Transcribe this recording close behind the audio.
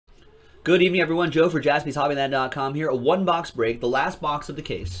Good evening, everyone. Joe for JaspysHobbyland.com here. A one-box break, the last box of the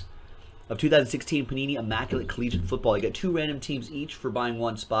case of 2016 Panini Immaculate Collegiate Football. You get 2 random teams each for buying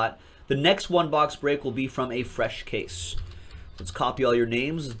 1 spot. The next one-box break will be from a fresh case. Let's copy all your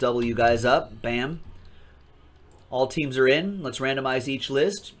names. Let's double you guys up. Bam. All teams are in. Let's randomize each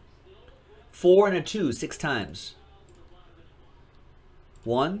list. 4 and a 2, 6 times.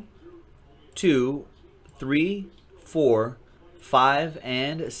 1, 2, 3, 4, 5,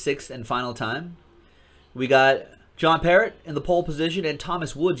 and 6th and final time. We got John Parrott in the pole position and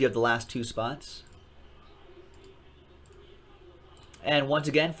Thomas Woods. You have the last 2 spots. And once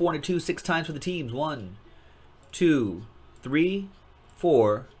again, 4 and a 2, 6 times for the teams. 1, 2, 3,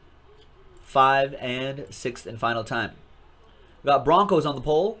 4, 5, and 6th and final time. We got Broncos on the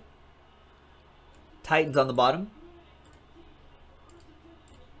pole. Titans on the bottom.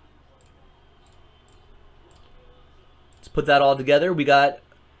 Let's put that all together. We got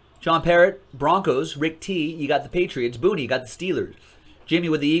John Parrott, Broncos. Rick T, you got the Patriots. Booney, you got the Steelers. Jimmy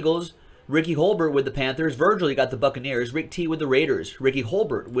with the Eagles. Ricky Holbert with the Panthers. Virgil, you got the Buccaneers. Rick T with the Raiders. Ricky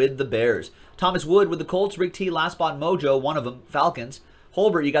Holbert with the Bears. Thomas Wood with the Colts. Rick T, last spot Mojo, one of them, Falcons.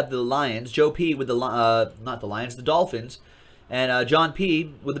 Holbert, you got the Lions. Joe P with the, not the Lions, the Dolphins. And John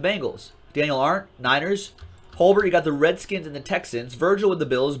P with the Bengals. Daniel Arndt, Niners. Holbert, you got the Redskins and the Texans. Virgil with the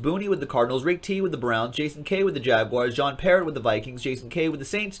Bills. Booney with the Cardinals. Rick T with the Browns. Jason K with the Jaguars. John Parrott with the Vikings. Jason K with the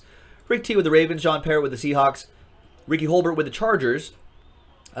Saints. Rick T with the Ravens. John Parrott with the Seahawks. Ricky Holbert with the Chargers.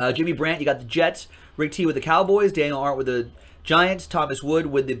 Jimmy Brandt, you got the Jets. Rick T with the Cowboys. Daniel Arndt with the Giants. Thomas Wood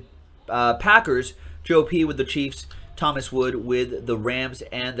with the Packers. Joe P with the Chiefs. Thomas Wood with the Rams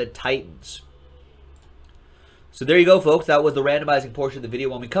and the Titans. So there you go, folks. That was the randomizing portion of the video.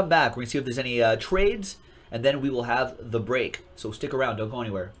 When we come back, we're going to see if there's any trades, and then we will have the break. So stick around. Don't go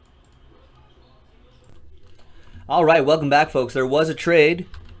anywhere. All right, welcome back, folks. There was a trade.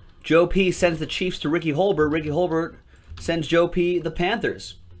 Joe P sends the Chiefs to Ricky Holbert. Ricky Holbert sends Joe P the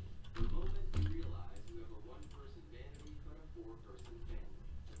Panthers.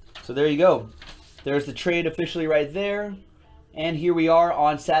 So there you go. There's the trade officially right there. And here we are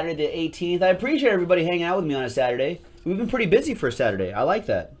on Saturday the 18th. I appreciate everybody hanging out with me on a Saturday. We've been pretty busy for a Saturday. I like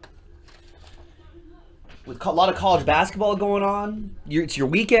that. With a lot of college basketball going on. It's your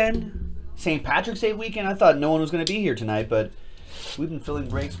weekend. St. Patrick's Day weekend. I thought no one was going to be here tonight, but we've been filling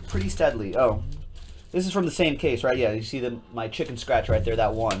breaks pretty steadily. Oh, this is from the same case, right? Yeah, you see my chicken scratch right there,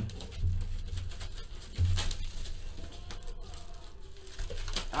 that one.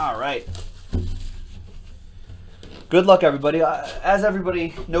 All right. Good luck, everybody. As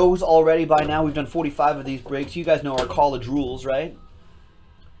everybody knows already by now, we've done 45 of these breaks. You guys know our college rules, right?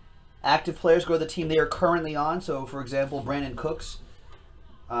 Active players go to the team they are currently on. So, for example, Brandon Cooks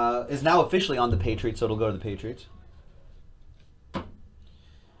is now officially on the Patriots, so it'll go to the Patriots.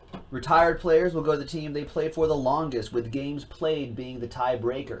 Retired players will go to the team they played for the longest, with games played being the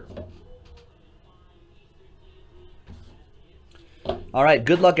tiebreaker. All right,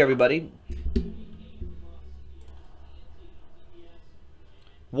 good luck, everybody.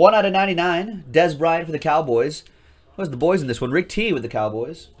 1 out of 99, Des Bryant for the Cowboys. Who's the boys in this one? Rick T with the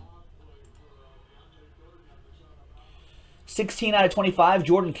Cowboys. 16 out of 25,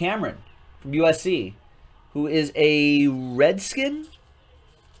 Jordan Cameron from USC, who is a Redskin?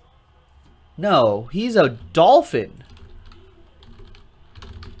 No, he's a Dolphin.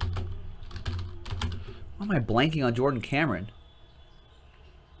 Why am I blanking on Jordan Cameron?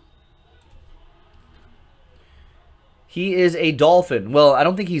 He is a Dolphin. Well, I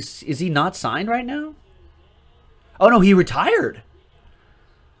don't think is he not signed right now? Oh, no, he retired.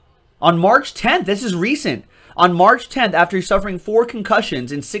 On March 10th, this is recent. On March 10th, after suffering 4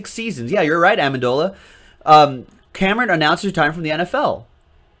 concussions in 6 seasons. Yeah, you're right, Amendola. Cameron announced his retirement from the NFL.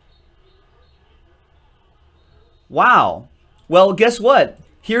 Wow. Well, guess what?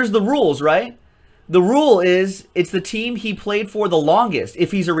 Here's the rules, right? The rule is it's the team he played for the longest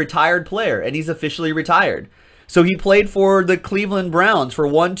if he's a retired player, and he's officially retired. So he played for the Cleveland Browns for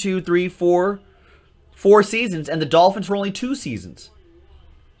 4 seasons, and the Dolphins for only 2 seasons.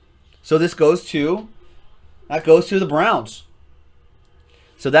 So this goes to, the Browns.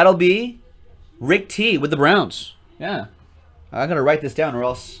 So that'll be Rick T with the Browns. Yeah. I'm going to write this down or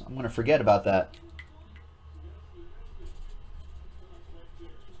else I'm going to forget about that.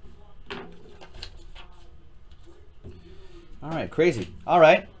 All right, crazy. All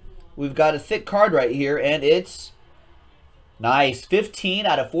right. We've got a thick card right here, and it's nice. 15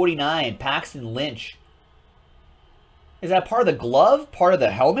 out of 49, Paxton Lynch. Is that part of the glove? Part of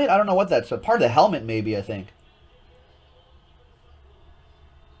the helmet? I don't know what that's. Part of the helmet, maybe, I think.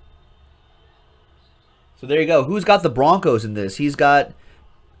 So there you go. Who's got the Broncos in this? He's got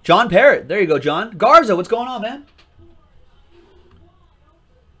John Parrott. There you go, John. Garza, what's going on, man?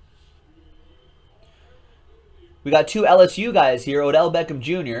 We got 2 LSU guys here. Odell Beckham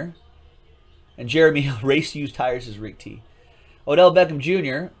Jr. and Jeremy Hill. Race used tires is Rick T. Odell Beckham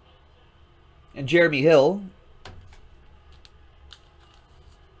Jr. and Jeremy Hill.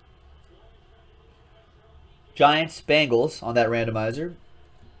 Giants, Bengals on that randomizer.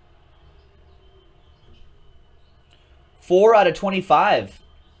 4 out of 25.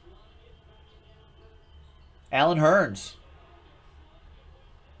 Alan Hearns.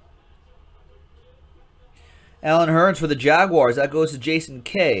 Alan Hearns for the Jaguars. That goes to Jason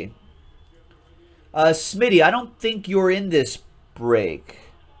K. Smitty, I don't think you're in this break.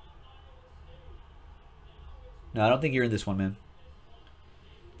 No, I don't think you're in this one, man.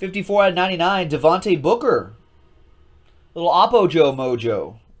 54 out of 99. Devontae Booker. Little Oppo Joe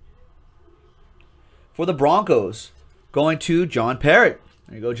Mojo. For the Broncos. Going to John Parrott.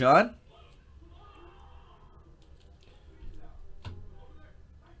 There you go, John.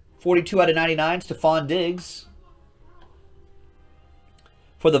 42 out of 99. Stephon Diggs.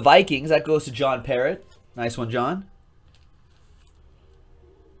 For the Vikings, that goes to John Parrott. Nice one, John.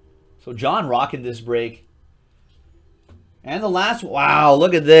 So John rocking this break. And the last one. Wow,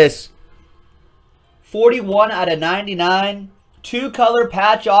 look at this. 41 out of 99. 2-color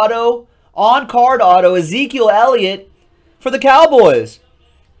patch auto. On-card auto. Ezekiel Elliott for the Cowboys.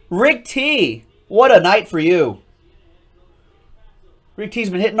 Rick T. What a night for you. Rick T's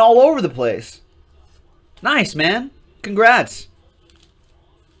been hitting all over the place. Nice, man. Congrats.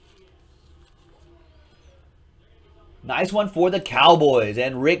 Nice one for the Cowboys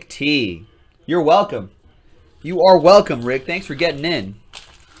and Rick T. You're welcome. You are welcome, Rick. Thanks for getting in.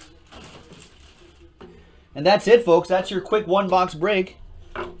 And that's it, folks. That's your quick one-box break.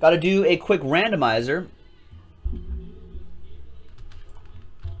 Got to do a quick randomizer.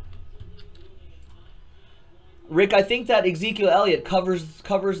 Rick, I think that Ezekiel Elliott covers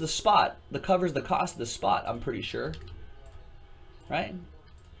the spot. Covers the cost of the spot, I'm pretty sure. Right?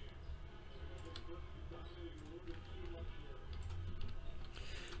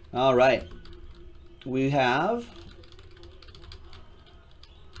 All right. We have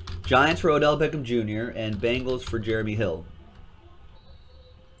Giants for Odell Beckham Jr. and Bengals for Jeremy Hill.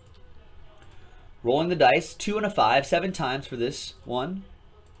 Rolling the dice, 2 and a 5, 7 times for this. 1,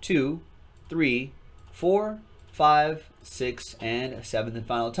 2, 3, 4, 5, 6, and 7th and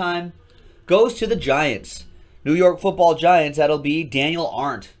final time goes to the Giants. New York Football Giants, that'll be Daniel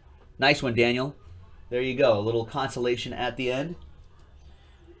Arndt. Nice one, Daniel. There you go. A little consolation at the end.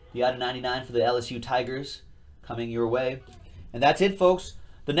 You got a 99 for the LSU Tigers coming your way. And that's it, folks.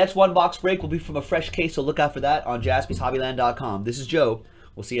 The next one-box break will be from a fresh case, so look out for that on JaspysHobbyland.com. This is Joe.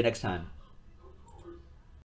 We'll see you next time.